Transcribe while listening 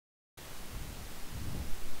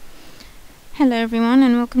Hello everyone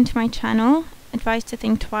and welcome to my channel, Advice to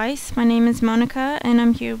Think Twice. My name is Monica and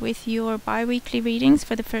I'm here with your bi-weekly readings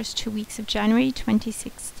for the first 2 weeks of January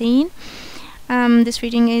 2016. This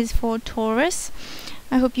reading is for Taurus.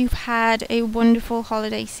 I hope you've had a wonderful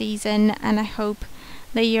holiday season and I hope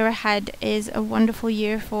the year ahead is a wonderful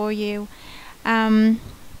year for you. And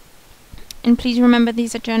please remember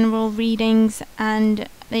these are general readings and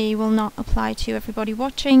they will not apply to everybody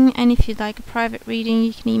watching, and if you'd like a private reading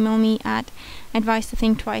you can email me at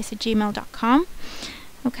advicetothinktwice@gmail.com.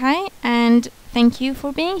 Okay, and thank you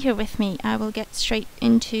for being here with me. I will get straight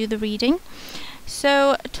into the reading.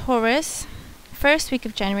 So Taurus, first week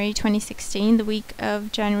of January 2016, the week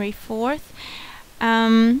of January 4th.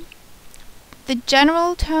 The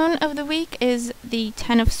general tone of the week is the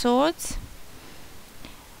Ten of Swords.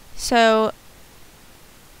 So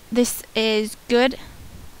this is good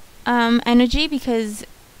energy, because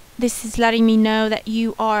this is letting me know that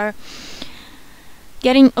you are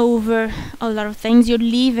getting over a lot of things. You're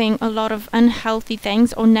leaving a lot of unhealthy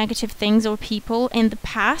things or negative things or people in the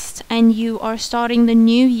past, and you are starting the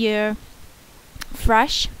new year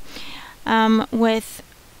fresh, with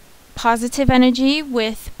positive energy,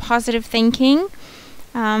 with positive thinking.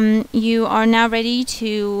 You are now ready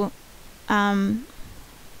to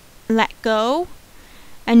let go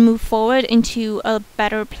and move forward into a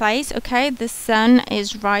better place. Okay, the sun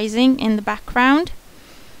is rising in the background.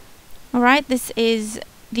 Alright, this is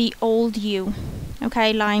the old you,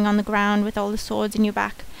 okay, lying on the ground with all the swords in your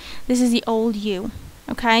back. This is the old you,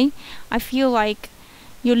 okay? I feel like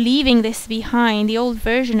you're leaving this behind, the old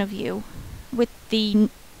version of you, with the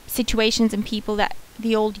situations and people that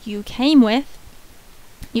the old you came with.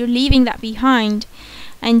 You're leaving that behind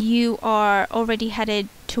and you are already headed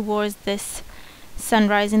towards this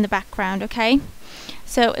sunrise in the background, okay?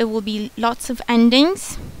 So it will be lots of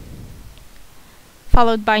endings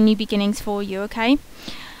followed by new beginnings for you, okay?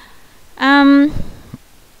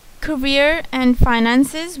 Career and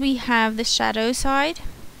finances, we have the shadow side,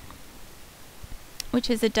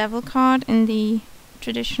 which is the devil card in the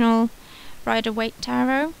traditional Rider-Waite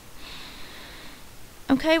tarot.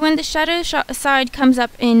 Okay, when the shadow side comes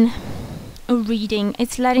up in a reading,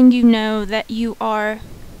 it's letting you know that you are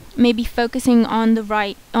maybe focusing on the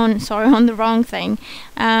wrong thing.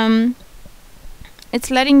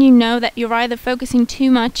 It's letting you know that you're either focusing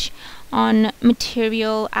too much on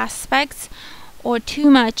material aspects or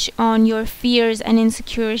too much on your fears and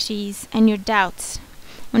insecurities and your doubts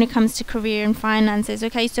when it comes to career and finances.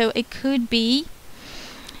 Okay, so it could be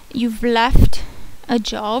you've left a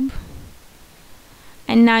job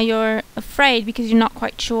and now you're afraid because you're not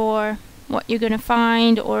quite sure what you're going to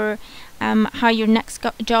find, or how your next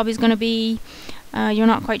job is going to be. You're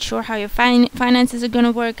not quite sure how your finances are going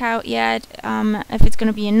to work out yet, if it's going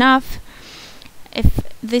to be enough, if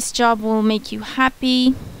this job will make you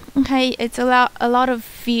happy. Okay, it's a lot of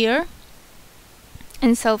fear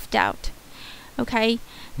and self-doubt, okay,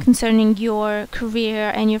 concerning your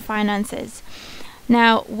career and your finances.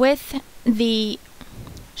 Now, with the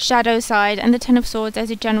shadow side and the Ten of Swords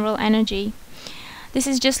as a general energy, this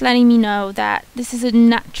is just letting me know that this is a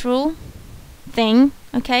natural thing,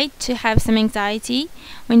 okay, to have some anxiety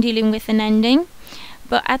when dealing with an ending,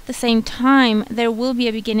 but at the same time there will be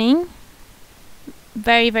a beginning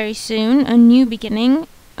very, very soon, a new beginning,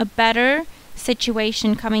 a better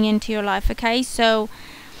situation coming into your life. Okay, so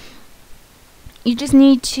you just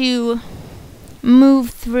need to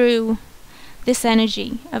move through this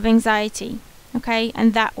energy of anxiety, okay,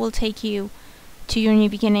 and that will take you to your new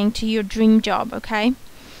beginning, to your dream job, okay?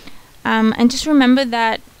 And just remember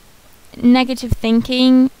that negative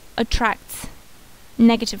thinking attracts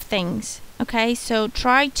negative things, okay? So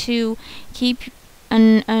try to keep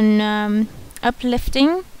an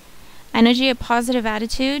uplifting energy, a positive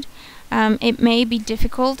attitude. It may be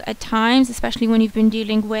difficult at times, especially when you've been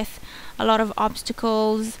dealing with a lot of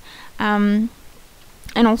obstacles and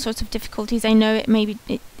all sorts of difficulties. I know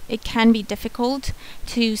it can be difficult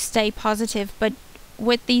to stay positive, but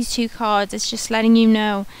with these two cards, it's just letting you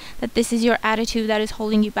know that this is your attitude that is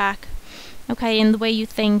holding you back, okay, in the way you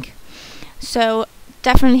think. So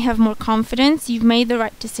definitely have more confidence. You've made the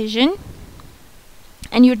right decision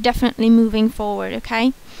and you're definitely moving forward,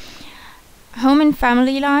 okay? Home and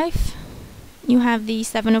family life, you have the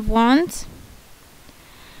Seven of Wands.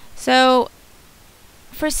 So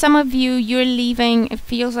for some of you, it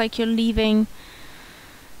feels like you're leaving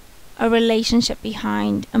a relationship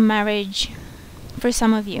behind, a marriage, for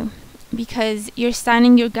some of you, because you're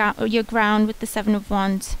standing your ground with the Seven of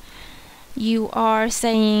Wands. You are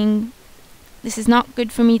saying, this is not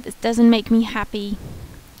good for me, this doesn't make me happy,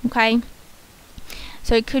 okay?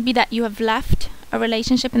 So it could be that you have left a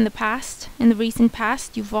relationship in the past in the recent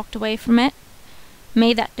past. You've walked away from it,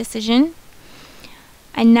 made that decision,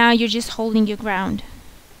 and now you're just holding your ground.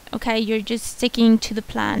 Okay, you're just sticking to the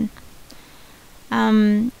plan.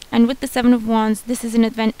 And with the Seven of Wands, this is an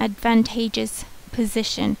advantageous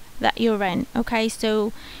position that you're in. Okay,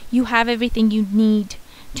 so you have everything you need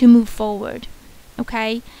to move forward.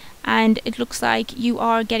 Okay, and it looks like you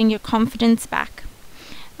are getting your confidence back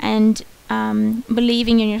and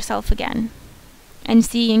believing in yourself again and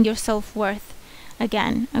seeing your self-worth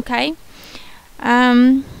again. Okay,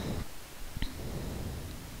 a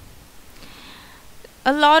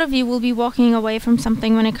lot of you will be walking away from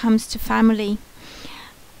something when it comes to family.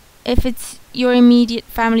 If it's your immediate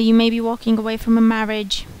family, you may be walking away from a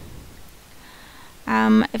marriage.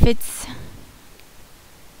 If it's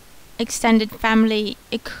extended family,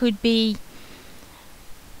 it could be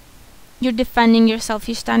you're defending yourself,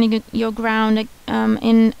 you're standing your ground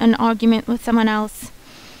in an argument with someone else.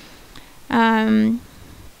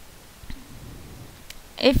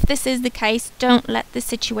 If this is the case, don't let the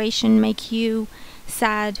situation make you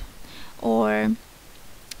sad or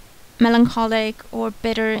melancholic or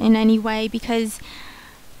bitter in any way, because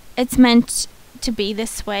it's meant to be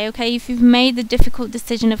this way. Okay, if you've made the difficult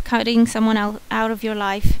decision of cutting someone out of your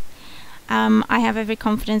life, I have every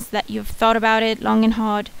confidence that you've thought about it long and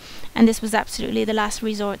hard, and this was absolutely the last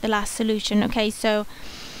resort, the last solution. Okay, so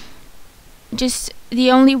just the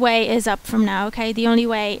only way is up from now. Okay, the only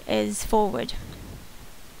way is forward.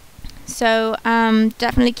 So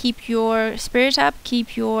definitely keep your spirit up,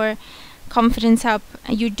 keep your confidence up.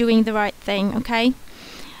 You're doing the right thing. Okay,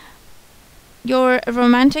 your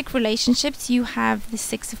romantic relationships, you have the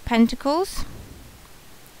Six of Pentacles.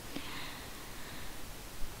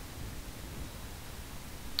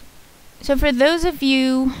 So for those of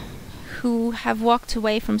you who have walked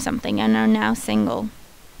away from something and are now single,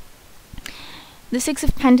 the Six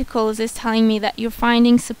of Pentacles is telling me that you're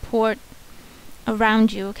finding support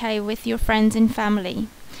around you, okay, with your friends and family.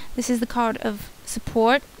 This is the card of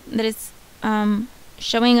support that is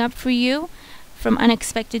showing up for you from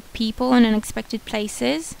unexpected people and unexpected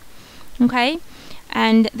places. Okay,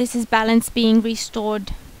 and this is balance being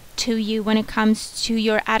restored to you when it comes to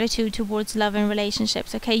your attitude towards love and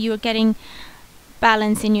relationships. Okay, you are getting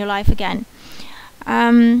balance in your life again.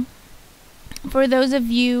 For those of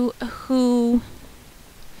you who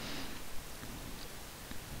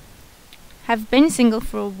have been single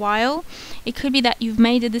for a while, it could be that you've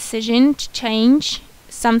made a decision to change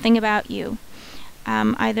something about you,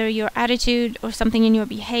 either your attitude or something in your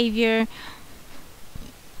behavior,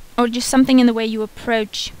 or just something in the way you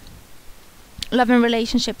approach love and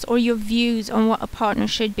relationships, or your views on what a partner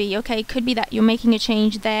should be. Okay, it could be that you're making a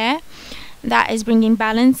change there that is bringing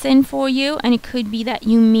balance in for you, and it could be that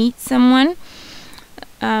you meet someone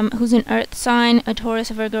who's an earth sign, a Taurus,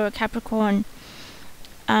 a Virgo, or a Capricorn,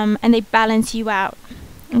 and they balance you out.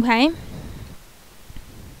 Okay,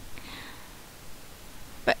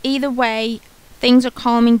 but either way, things are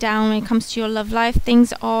calming down when it comes to your love life.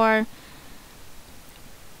 Things are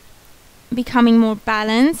becoming more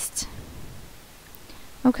balanced.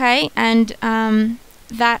 Okay, and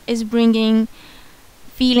that is bringing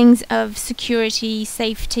feelings of security,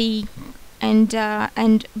 safety,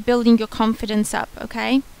 and building your confidence up.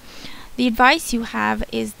 Okay, the advice you have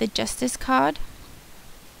is the Justice card.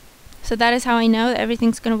 So that is how I know that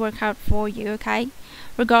everything's going to work out for you. Okay,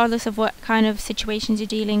 regardless of what kind of situations you're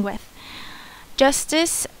dealing with.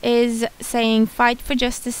 Justice is saying fight for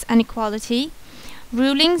justice and equality,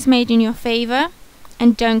 rulings made in your favor,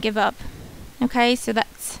 and don't give up. Okay, so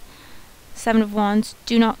that's Seven of Wands.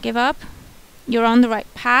 Do not give up. You're on the right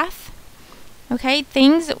path. Okay,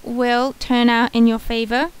 things will turn out in your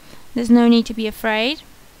favor. There's no need to be afraid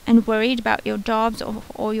and worried about your jobs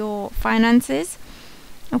or your finances.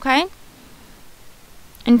 Okay,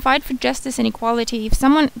 and fight for justice and equality. If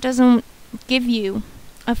someone doesn't give you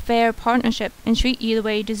a fair partnership and treat you the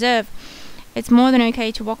way you deserve, it's more than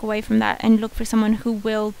okay to walk away from that and look for someone who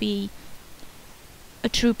will be a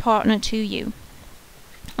true partner to you.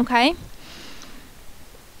 Okay,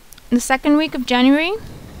 the second week of January,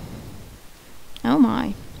 oh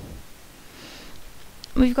my,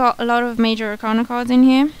 we've got a lot of major arcana cards in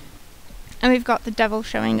here, and we've got the Devil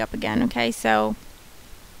showing up again. Okay, so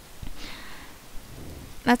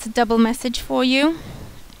that's a double message for you,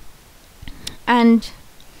 and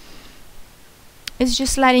it's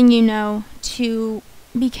just letting you know to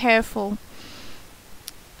be careful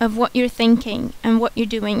of what you're thinking and what you're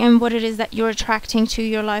doing and what it is that you're attracting to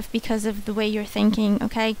your life because of the way you're thinking.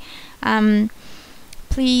 Okay,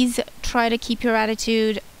 please try to keep your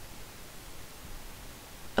attitude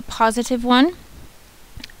a positive one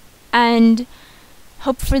and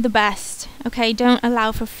hope for the best Okay, don't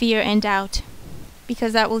allow for fear and doubt,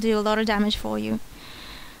 because that will do a lot of damage for you.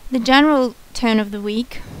 The general tone of the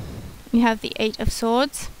week, you have the 8 of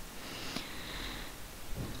Swords.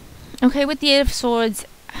 Okay, with the 8 of Swords,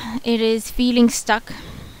 it is feeling stuck,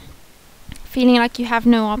 feeling like you have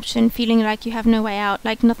no option, feeling like you have no way out,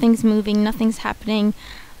 like nothing's moving, nothing's happening,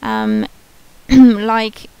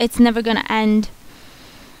 like it's never gonna end.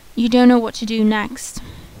 You don't know what to do next.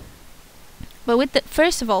 But with the,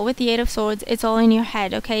 first of all, with the 8 of Swords, it's all in your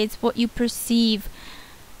head, okay? It's what you perceive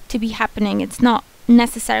to be happening. It's not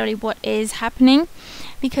necessarily what is happening,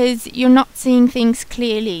 because you're not seeing things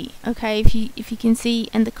clearly, okay? If you can see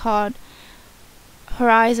in the card, her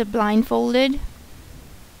eyes are blindfolded,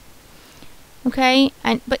 okay?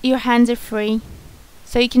 But your hands are free,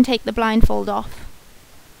 so you can take the blindfold off.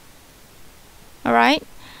 Alright?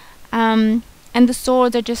 And the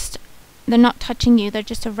swords are just, they're not touching you, they're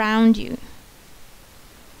just around you.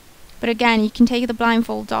 But again, you can take the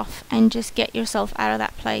blindfold off and just get yourself out of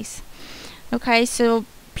that place. Okay, so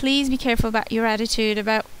please be careful about your attitude,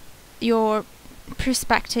 about your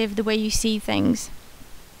perspective, the way you see things.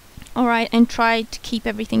 Alright, and try to keep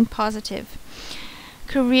everything positive.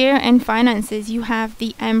 Career and finances, you have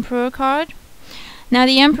the Emperor card. Now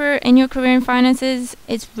the Emperor in your career and finances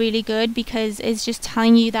is really good, because it's just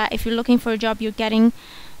telling you that if you're looking for a job, you're getting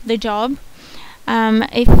the job.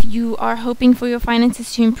 If you are hoping for your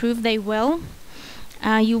finances to improve, they will.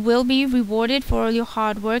 You will be rewarded for all your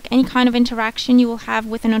hard work. Any kind of interaction you will have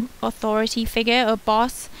with an authority figure, a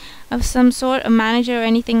boss of some sort, a manager or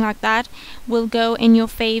anything like that, will go in your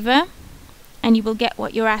favor, and you will get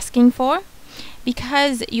what you're asking for,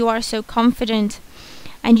 because you are so confident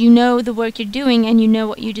and you know the work you're doing and you know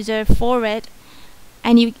what you deserve for it,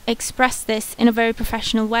 and you express this in a very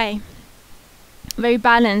professional way. Very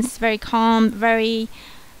balanced, very calm, very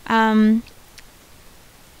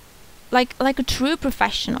like a true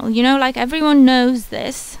professional, you know, like everyone knows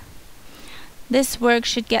this work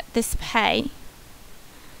should get this pay.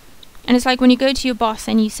 And it's like when you go to your boss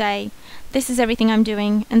and you say, this is everything I'm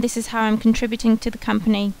doing, and this is how I'm contributing to the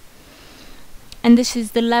company, and this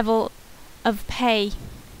is the level of pay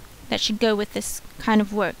that should go with this kind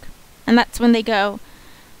of work. And that's when they go,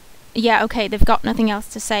 yeah, okay, they've got nothing else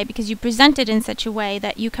to say, because you present it in such a way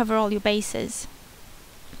that you cover all your bases.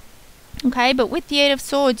 Okay, but with the 8 of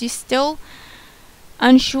Swords, you're still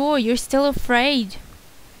unsure, you're still afraid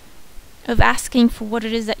of asking for what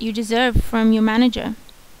it is that you deserve from your manager.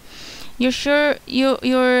 You're sure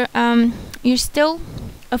you're still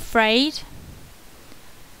afraid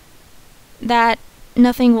that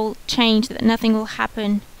nothing will change, that nothing will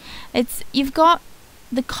happen. You've got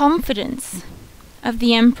the confidence of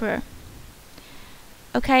the Emperor,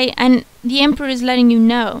 okay, and the Emperor is letting you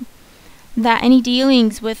know that any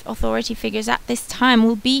dealings with authority figures at this time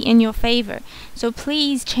will be in your favor. So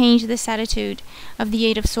please change this attitude of the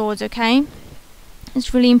 8 of Swords, okay?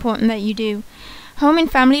 It's really important that you do. Home and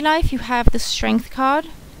family life, you have the Strength card.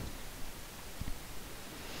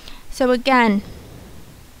 So again,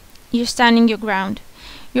 you're standing your ground.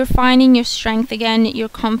 You're finding your strength again, your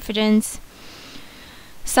confidence,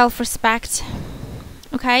 self-respect.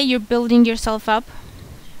 Okay, you're building yourself up,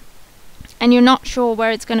 and you're not sure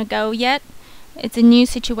where it's going to go yet. It's a new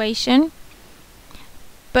situation,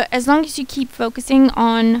 but as long as you keep focusing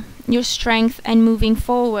on your strength and moving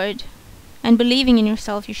forward and believing in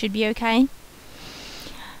yourself, you should be okay.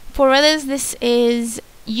 For others, this is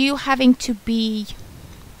you having to be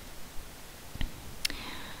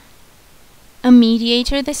a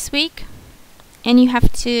mediator this week, and you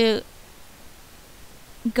have to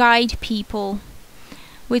guide people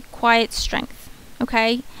with quiet strength,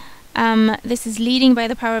 okay? This is leading by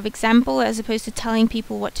the power of example as opposed to telling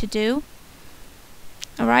people what to do.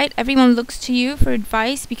 Alright, everyone looks to you for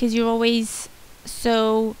advice because you're always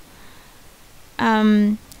so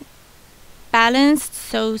balanced,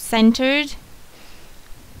 so centered.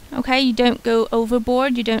 Okay, you don't go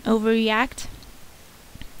overboard, you don't overreact.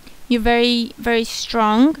 You're very, very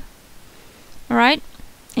strong. Alright,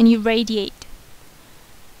 and you radiate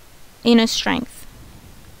inner strength.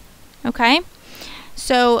 Okay,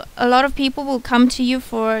 so a lot of people will come to you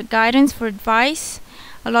for guidance, for advice.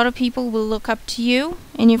 A lot of people will look up to you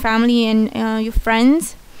and your family and your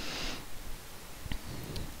friends.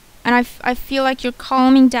 And I feel like you're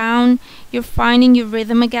calming down, you're finding your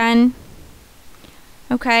rhythm again.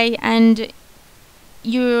 Okay, and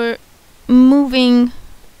you're moving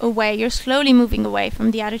away, you're slowly moving away from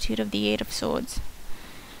the attitude of the 8 of Swords.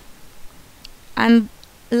 And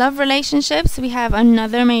love relationships, we have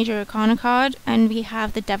another major arcana card, and we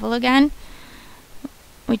have the Devil again,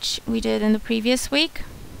 which we did in the previous week.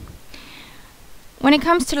 when it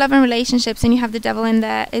comes to love and relationships and you have the devil in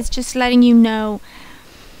there, it's just letting you know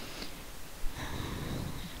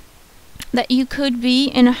that you could be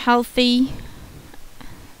in an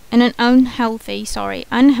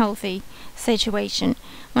unhealthy situation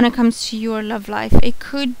when it comes to your love life. It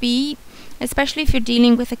could be, especially if you're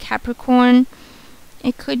dealing with a Capricorn,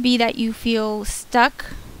 it could be that you feel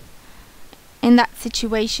stuck in that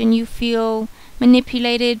situation. You feel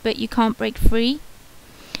manipulated, but you can't break free.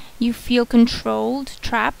 You feel controlled,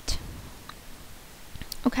 trapped.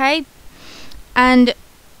 Okay? And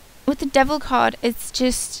with the Devil card, it's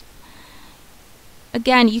just,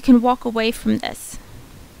 again, you can walk away from this,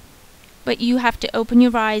 but you have to open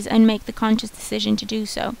your eyes and make the conscious decision to do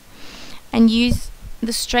so, and use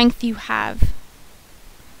the strength you have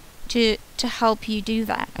to help you do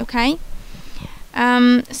that. Okay?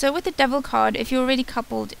 So with the Devil card, if you're already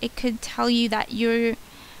coupled, it could tell you that you're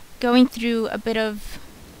going through a bit of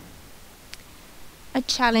a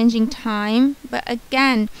challenging time, but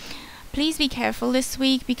again, please be careful this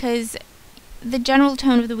week, because the general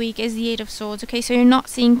tone of the week is the Eight of Swords. Okay, so you're not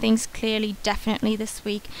seeing things clearly, definitely this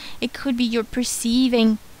week. It could be you're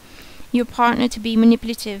perceiving your partner to be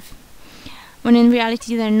manipulative, when in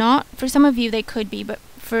reality they're not. For some of you they could be, but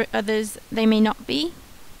for others they may not be.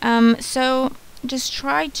 So just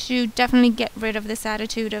try to definitely get rid of this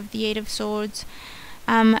attitude of the Eight of Swords,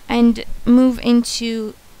 and move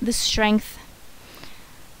into the strength,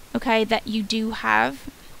 okay, that you do have,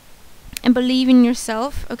 and believe in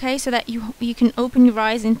yourself, okay, so that you can open your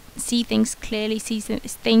eyes and see things clearly, see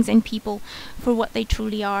things and people for what they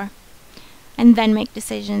truly are, and then make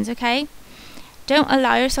decisions. Okay, don't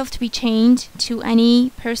allow yourself to be chained to any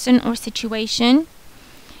person or situation.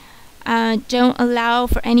 Don't allow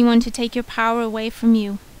for anyone to take your power away from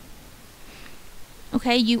you.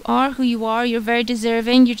 Okay, you are who you are. You're very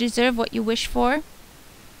deserving. You deserve what you wish for.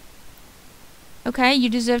 Okay, you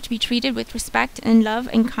deserve to be treated with respect and love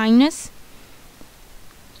and kindness.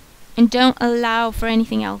 And don't allow for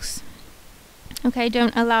anything else. Okay,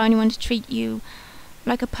 don't allow anyone to treat you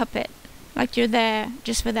like a puppet, like you're there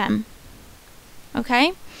just for them.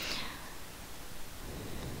 Okay?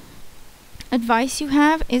 Advice you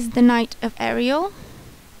have is the Knight of Ariel.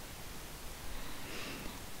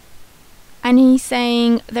 And he's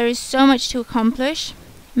saying there is so much to accomplish.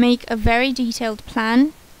 Make a very detailed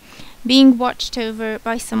plan. Being watched over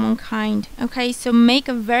by someone kind. Okay, so make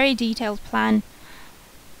a very detailed plan,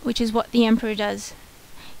 which is what the Emperor does.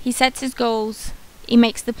 He sets his goals, he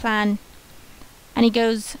makes the plan, and he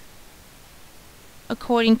goes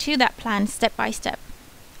according to that plan, step by step,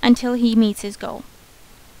 until he meets his goal.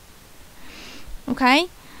 Okay?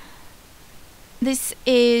 This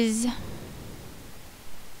is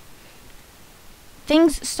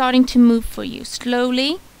things starting to move for you,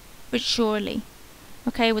 slowly but surely.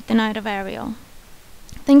 Okay, with the Knight of Ariel.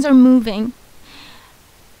 Things are moving.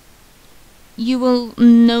 You will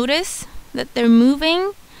notice that they're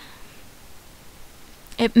moving.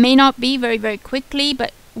 It may not be very, very quickly,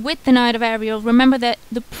 but with the Knight of Ariel, remember that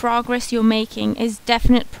the progress you're making is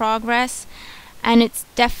definite progress, and it's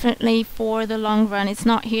definitely for the long run. It's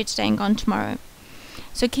not here today and gone tomorrow.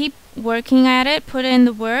 So keep working at it, put in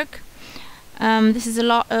the work. This is a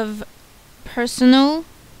lot of personal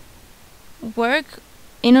work,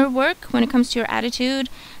 inner work, when it comes to your attitude,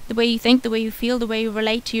 the way you think, the way you feel, the way you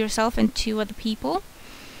relate to yourself and to other people.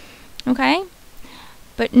 Okay?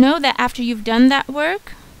 But know that after you've done that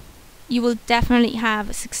work, you will definitely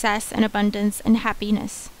have success and abundance and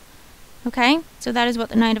happiness. Okay? So that is what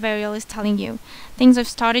the Knight of Ariel is telling you. Things have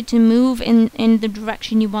started to move in the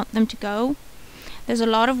direction you want them to go. There's a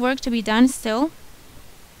lot of work to be done still,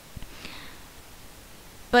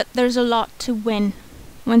 but there's a lot to win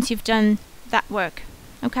once you've done that work.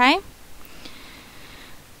 Okay?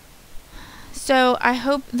 So I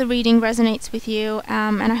hope the reading resonates with you,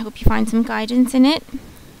 and I hope you find some guidance in it.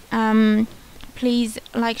 Please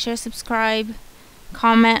like, share, subscribe,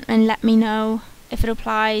 comment, and let me know if it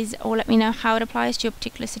applies, or let me know how it applies to your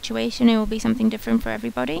particular situation. It will be something different for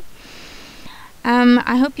everybody.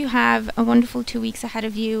 I hope you have a wonderful 2 weeks ahead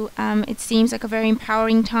of you. It seems like a very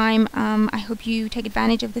empowering time. I hope you take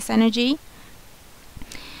advantage of this energy.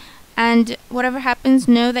 And whatever happens,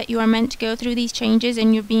 know that you are meant to go through these changes,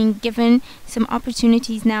 and you're being given some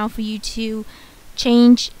opportunities now for you to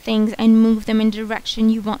change things and move them in the direction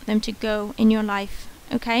you want them to go in your life.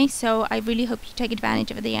 Okay, so I really hope you take advantage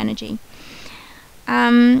of the energy.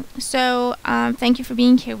 Thank you for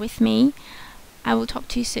being here with me. I will talk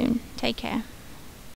to you soon. Take care.